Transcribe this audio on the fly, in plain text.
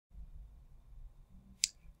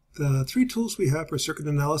The three tools we have for circuit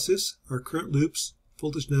analysis are current loops,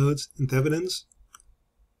 voltage nodes, and Thevenins.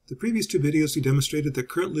 The previous two videos we demonstrated that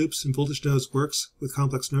current loops and voltage nodes works with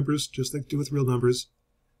complex numbers just like they do with real numbers.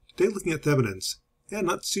 Today looking at Thevenins, and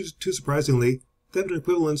not too surprisingly, Thevenin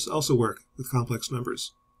equivalents also work with complex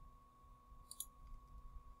numbers.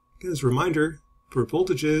 Again, as a reminder, for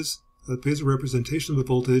voltages, the Phasor representation of a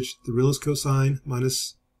voltage, the real is cosine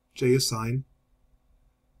minus J is sine.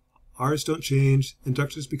 R's don't change,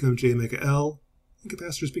 inductors become J omega L, and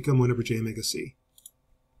capacitors become 1 over J omega C.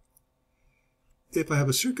 If I have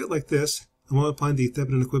a circuit like this, I want to find the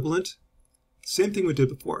Thevenin equivalent. Same thing we did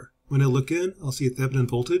before. When I look in, I'll see a Thevenin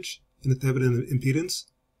voltage and a Thevenin impedance,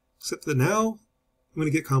 except that now I'm going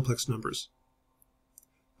to get complex numbers.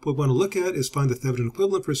 What we want to look at is find the Thevenin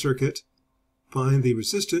equivalent for a circuit, find the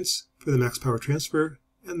resistance for the max power transfer,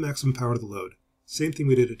 and the maximum power to the load. Same thing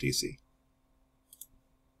we did at DC.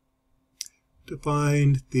 To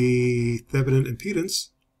find the Thevenin impedance,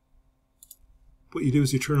 what you do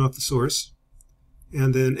is you turn off the source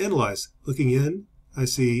and then analyze. Looking in, I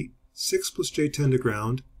see 6 plus J10 to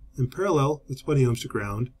ground, in parallel with 20 ohms to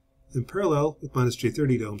ground, in parallel with minus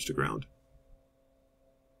J30 ohms to ground.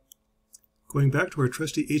 Going back to our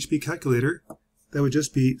trusty HP calculator, that would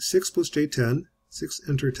just be 6 plus J10, 6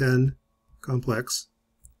 enter 10 complex,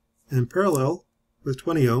 in parallel with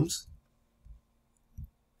 20 ohms,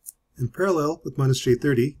 in parallel with minus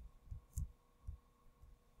J30,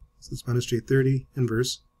 so it's minus J30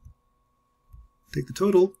 inverse. Take the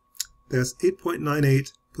total, that's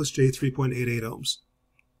 8.98 plus J 3.88 ohms.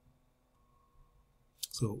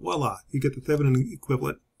 So voila, you get the Thevenin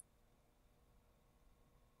equivalent.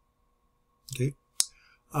 Okay,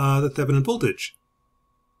 the Thevenin voltage.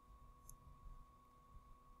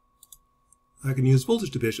 I can use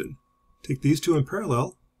voltage division. Take these two in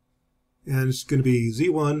parallel, and it's going to be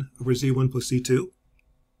Z1 over Z1 plus Z2.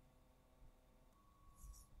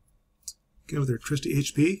 Again, with our trusty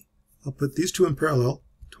HP, I'll put these two in parallel,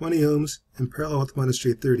 20 ohms in parallel with minus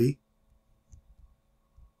J30.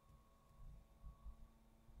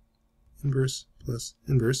 Inverse plus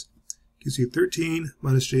inverse gives you 13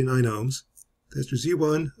 minus J9 ohms. That's your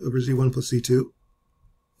Z1 over Z1 plus Z2.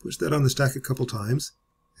 Push that on the stack a couple times.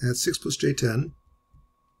 Add 6 plus J10.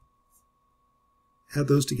 Add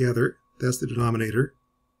those together. That's the denominator.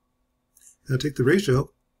 Now take the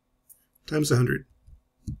ratio times 100.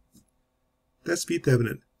 That's beat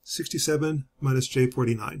Thevenin, 67 minus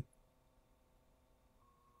J49.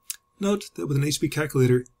 Note that with an HP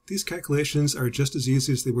calculator, these calculations are just as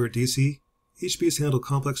easy as they were at DC. HPs handle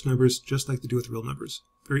complex numbers just like they do with real numbers.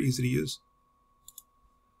 Very easy to use.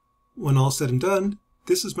 When all said and done,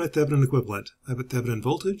 this is my Thevenin equivalent. I have a Thevenin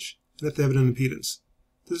voltage and a Thevenin impedance.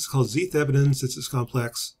 This is called Z Thevenin since it's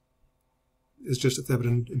complex. It's just a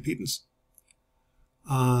Thevenin impedance.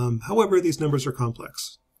 However, these numbers are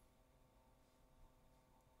complex.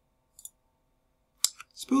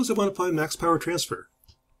 Suppose I want to find max power transfer.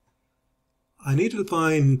 I need to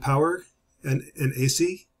define power and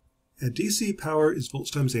AC. At DC, power is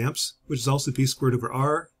volts times amps, which is also V squared over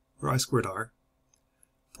R, or I squared R.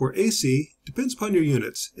 For AC, depends upon your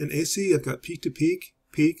units. In AC, I've got peak to peak,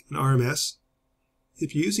 peak, and RMS.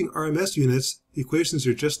 If you're using RMS units, the equations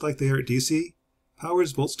are just like they are at DC. Power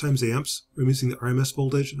is volts times amps. We're using the RMS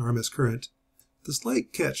voltage and RMS current. The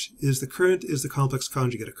slight catch is the current is the complex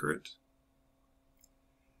conjugate of current.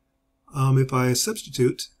 If I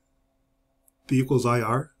substitute V equals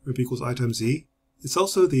IR, or V equals I times Z, it's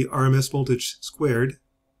also the RMS voltage squared,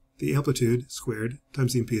 the amplitude squared,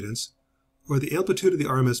 times the impedance, or the amplitude of the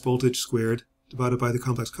RMS voltage squared divided by the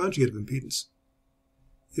complex conjugate of impedance.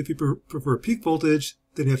 If you prefer peak voltage,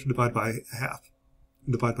 then you have to divide by a half,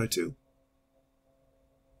 and divide by 2.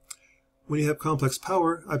 When you have complex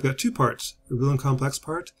power, I've got two parts, a real and complex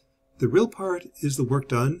part. The real part is the work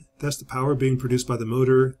done. That's the power being produced by the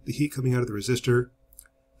motor, the heat coming out of the resistor.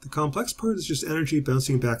 The complex part is just energy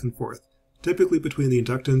bouncing back and forth, typically between the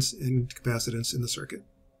inductance and capacitance in the circuit.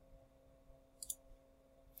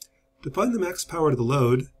 To find the max power to the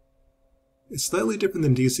load, it's slightly different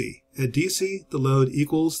than DC. At DC, the load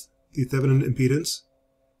equals the Thevenin impedance.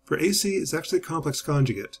 For AC, it's actually a complex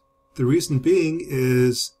conjugate. The reason being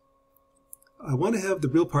is I want to have the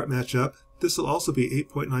real part match up. This will also be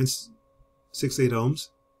 8.968 ohms.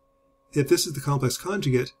 If this is the complex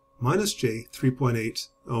conjugate, minus J 3.8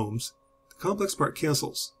 ohms, the complex part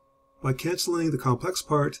cancels. By canceling the complex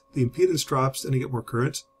part, the impedance drops and I get more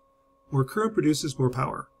current. More current produces more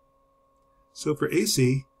power. So for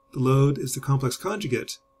AC, the load is the complex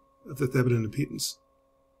conjugate of the Thevenin impedance.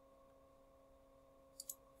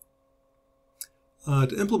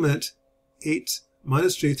 To implement 8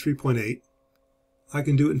 minus J 3.8, I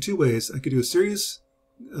can do it in two ways. I could do a series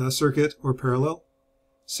circuit or parallel.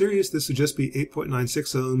 Series, this would just be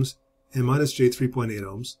 8.96 ohms and minus J 3.8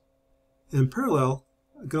 ohms. And parallel,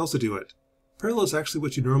 I can also do it. Parallel is actually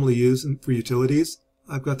what you normally use for utilities.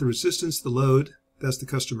 I've got the resistance, the load, that's the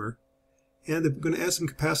customer, and I'm going to add some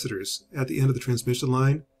capacitors at the end of the transmission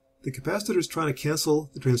line. The capacitor is trying to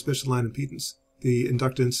cancel the transmission line impedance, the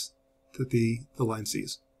inductance that the line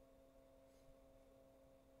sees.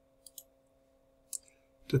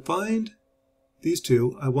 To find these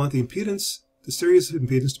two, I want the impedance, the series of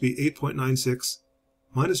impedance, to be 8.96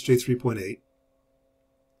 minus J 3.8.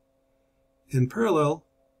 In parallel,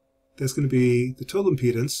 that's going to be the total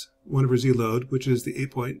impedance, 1 over Z load, which is the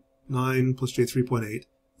 8.9 plus J 3.8,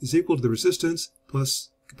 is equal to the resistance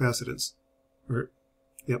plus capacitance.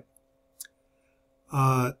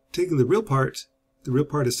 Taking the real part is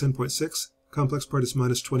 10.6, complex part is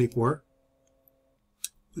minus 24.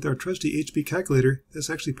 With our trusty HP calculator, that's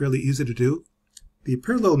actually fairly easy to do. The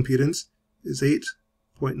parallel impedance is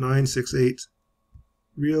 8.968,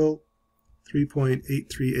 real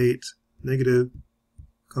 3.838, negative,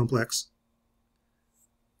 complex.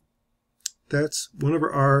 That's 1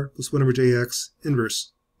 over R plus 1 over JX,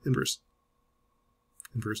 inverse,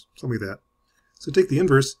 something like that. So take the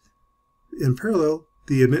inverse. In parallel,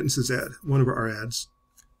 the admittance is add, 1 over R adds.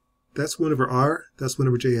 That's 1 over R, that's 1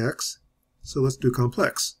 over JX. So let's do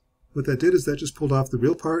complex. What that did is that just pulled off the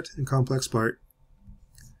real part and complex part.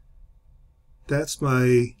 That's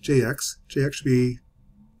my JX. JX should be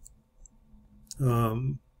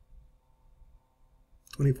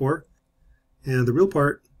 24. And the real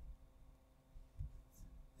part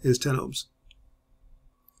is 10 ohms.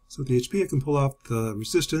 So with the HP I can pull off the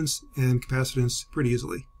resistance and capacitance pretty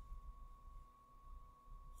easily.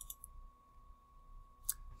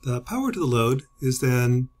 The power to the load is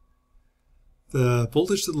then the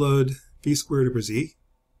voltage to the load, V squared over Z.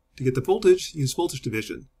 To get the voltage, use voltage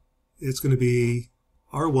division. It's going to be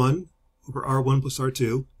R1 over R1 plus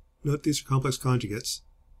R2. Note these are complex conjugates.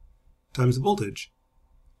 Times the voltage.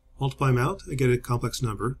 Multiply them out, I get a complex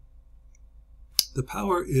number. The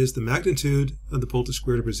power is the magnitude of the voltage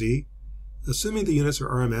squared over Z. Assuming the units are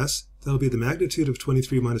RMS, that'll be the magnitude of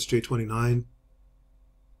 23 minus J29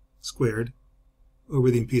 squared over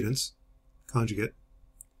the impedance conjugate,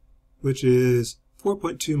 which is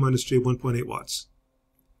 4.2 minus J 1.8 watts.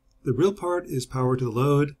 The real part is power to the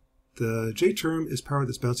load. The J term is power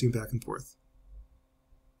that's bouncing back and forth.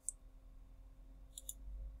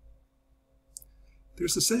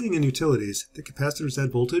 There's a saying in utilities that capacitors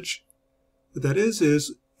add voltage. What that is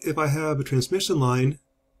if I have a transmission line,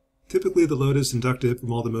 typically the load is inductive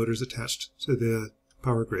from all the motors attached to the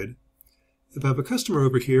power grid. If I have a customer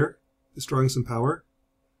over here that's drawing some power,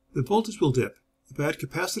 the voltage will dip. If I add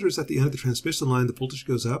capacitors at the end of the transmission line, the voltage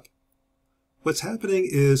goes up. What's happening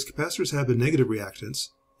is capacitors have a negative reactance.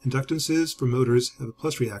 Inductances for motors have a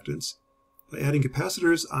plus reactance. By adding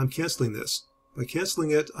capacitors, I'm canceling this. By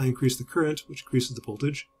canceling it, I increase the current, which increases the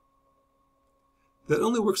voltage. That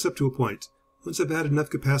only works up to a point. Once I've added enough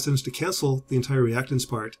capacitance to cancel the entire reactance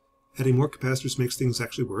part, adding more capacitors makes things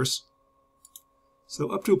actually worse.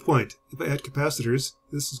 So up to a point, if I add capacitors,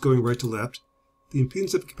 this is going right to left, the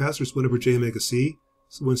impedance of a capacitor is 1 over J omega C,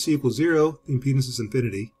 so when C equals 0, the impedance is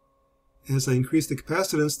infinity. As I increase the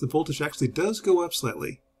capacitance, the voltage actually does go up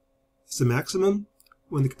slightly. It's the maximum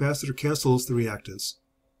when the capacitor cancels the reactance.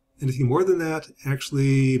 Anything more than that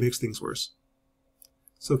actually makes things worse.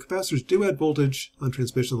 So capacitors do add voltage on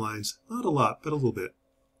transmission lines. Not a lot, but a little bit.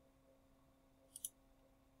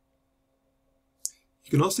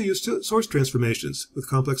 You can also use source transformations with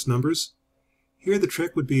complex numbers. Here the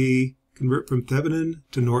trick would be convert from Thevenin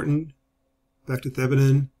to Norton, back to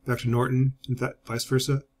Thevenin, back to Norton, and vice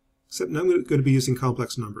versa. Except now I'm going to be using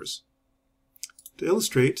complex numbers. To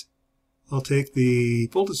illustrate, I'll take the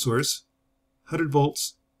voltage source, 100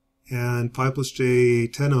 volts, and 5 plus J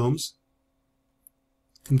 10 ohms,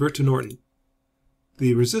 convert to Norton.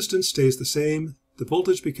 The resistance stays the same. The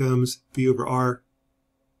voltage becomes V over R,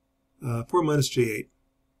 4 minus J8.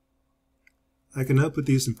 I can now put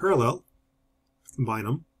these in parallel, combine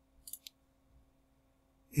them,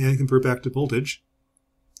 and convert back to voltage.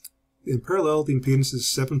 In parallel, the impedance is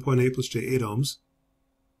 7.8 plus J8 ohms.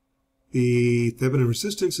 The Thevenin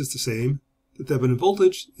resistance is the same. The Thevenin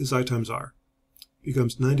voltage is I times R.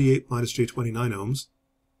 Becomes 98 minus J29 ohms.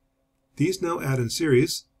 These now add in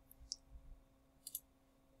series.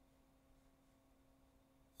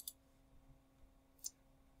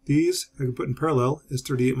 These I can put in parallel as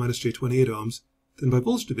 38 minus J28 ohms. Then by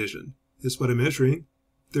voltage division is what I'm measuring,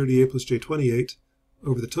 38 plus J28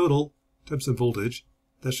 over the total times some voltage.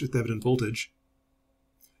 That's your Thevenin voltage.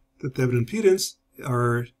 The Thevenin impedance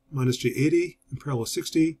are minus J80, and parallel with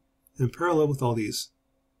 60, and parallel with all these.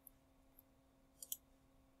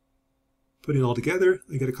 Putting it all together,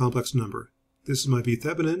 I get a complex number. This is my V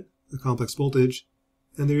Thevenin, the complex voltage,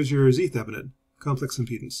 and there's your Z Thevenin, complex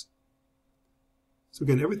impedance. So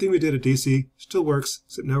again, everything we did at DC still works,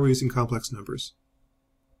 except now we're using complex numbers.